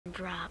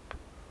drop.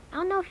 I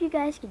don't know if you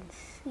guys can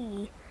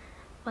see,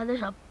 but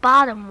there's a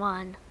bottom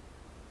one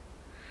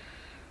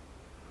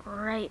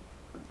right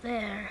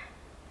there.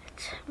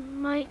 It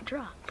might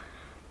drop.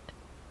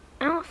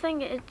 I don't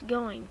think it's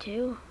going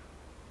to.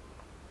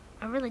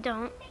 I really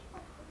don't.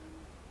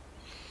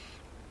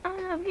 I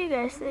don't know if you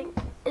guys think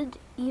it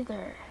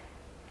either.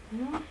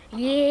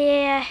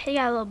 Yeah, it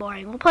got a little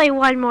boring. We'll play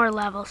one more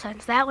level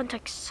since that one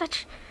took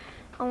such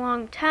a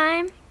long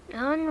time.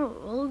 And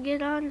we'll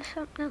get on to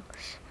something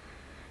else.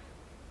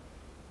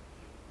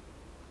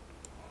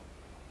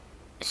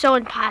 So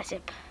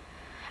impossible.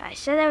 I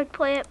said I would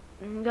play it.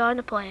 I'm going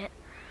to play it.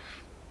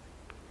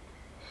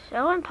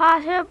 So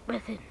impossible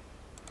with an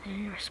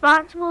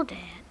irresponsible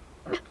dad.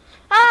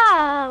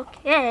 Oh,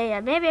 okay.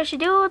 Maybe I should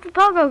do it with the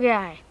pogo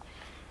guy.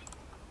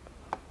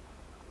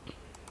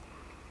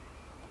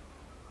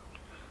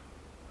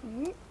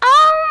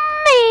 All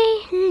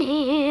my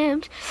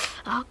limbs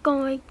are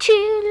going to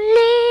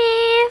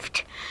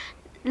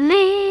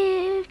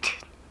lift.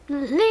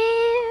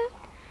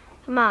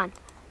 Come on.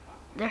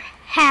 There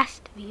has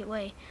to be a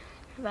way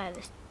to buy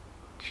this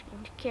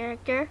change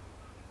character.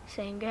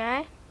 Same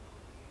guy.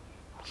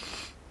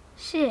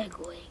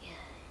 Segway guy.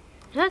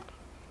 What?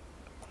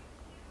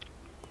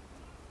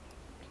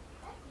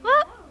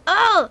 What?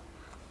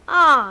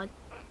 Oh,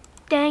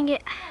 dang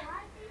it.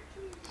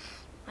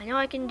 I know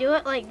I can do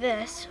it like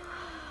this.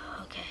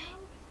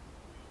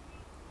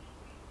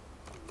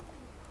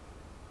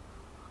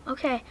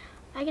 Okay,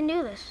 I can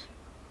do this.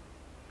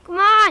 Come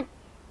on!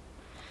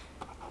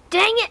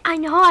 Dang it, I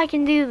know I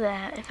can do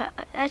that.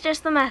 That's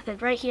just the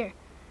method right here.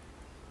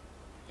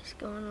 Just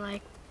going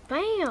like,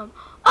 bam.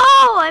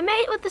 Oh, I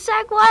made it with the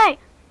Segway.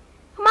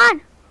 Come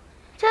on.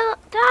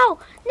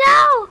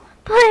 No,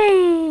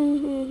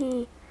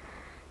 please.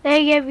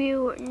 They give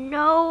you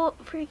no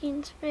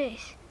freaking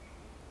space.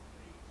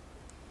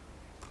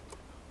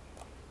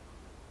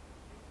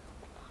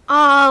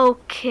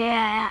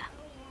 Okay.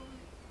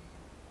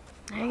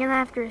 You're gonna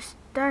have to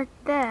restart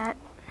that.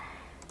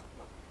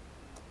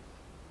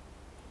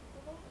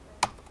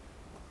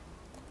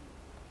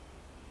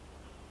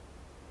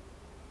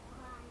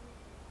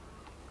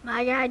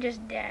 My guy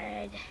just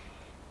died.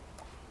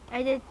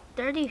 I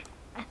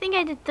think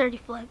I did 30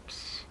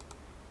 flips.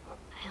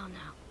 I don't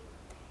know.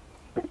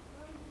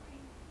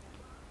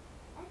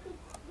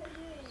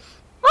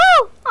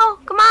 Woo! Oh,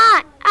 come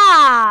on!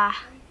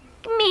 Ah!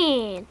 Come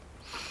in!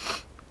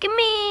 Come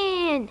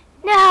in!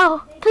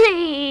 No,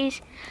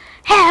 please!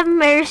 Have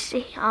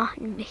mercy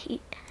on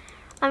me.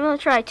 I'm gonna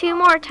try 2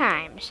 more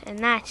times, and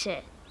that's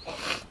it.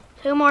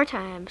 2 more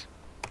times.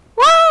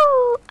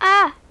 Woo!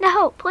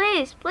 No,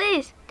 please,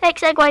 please. Take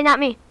Segway, not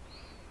me.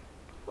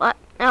 What?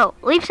 No,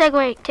 leave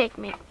Segway, take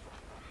me.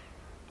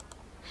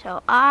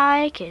 So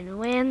I can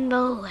win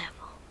the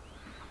level.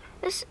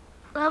 This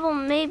level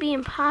may be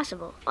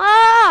impossible.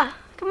 Ah!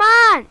 Come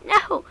on!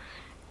 No!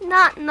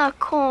 Not in the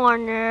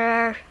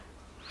corner.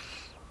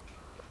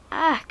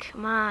 Ah,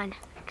 come on.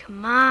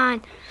 Come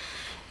on.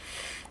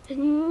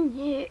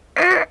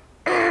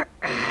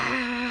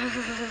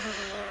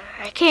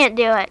 I can't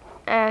do it.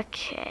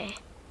 Okay.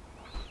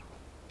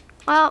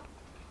 Well,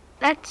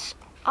 that's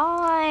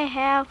all I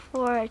have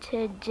for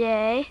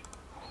today.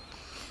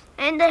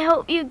 And I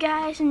hope you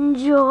guys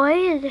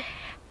enjoyed.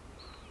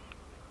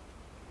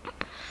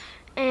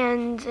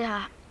 And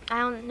I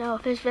don't know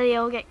if this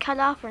video will get cut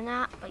off or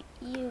not, but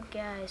you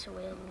guys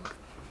will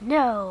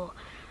know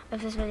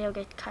if this video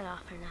gets cut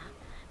off or not.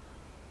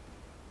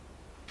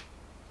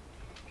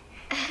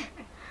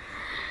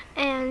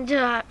 And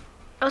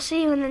I'll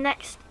see you in the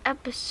next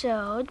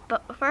episode.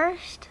 But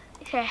first,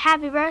 say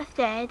happy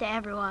birthday to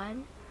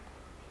everyone.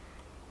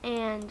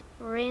 And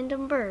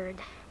Random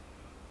Bird.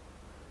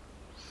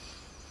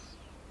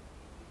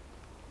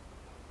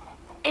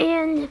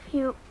 And if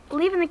you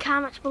leave in the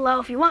comments below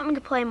if you want me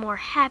to play more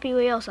Happy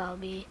Wheels, I'll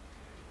be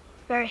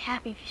very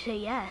happy if you say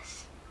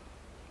yes.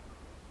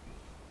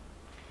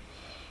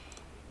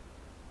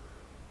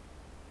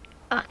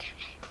 Okay.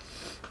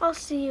 I'll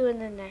see you in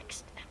the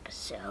next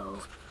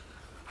episode.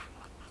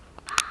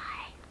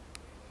 Bye.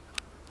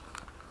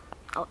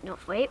 Oh, no,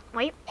 wait.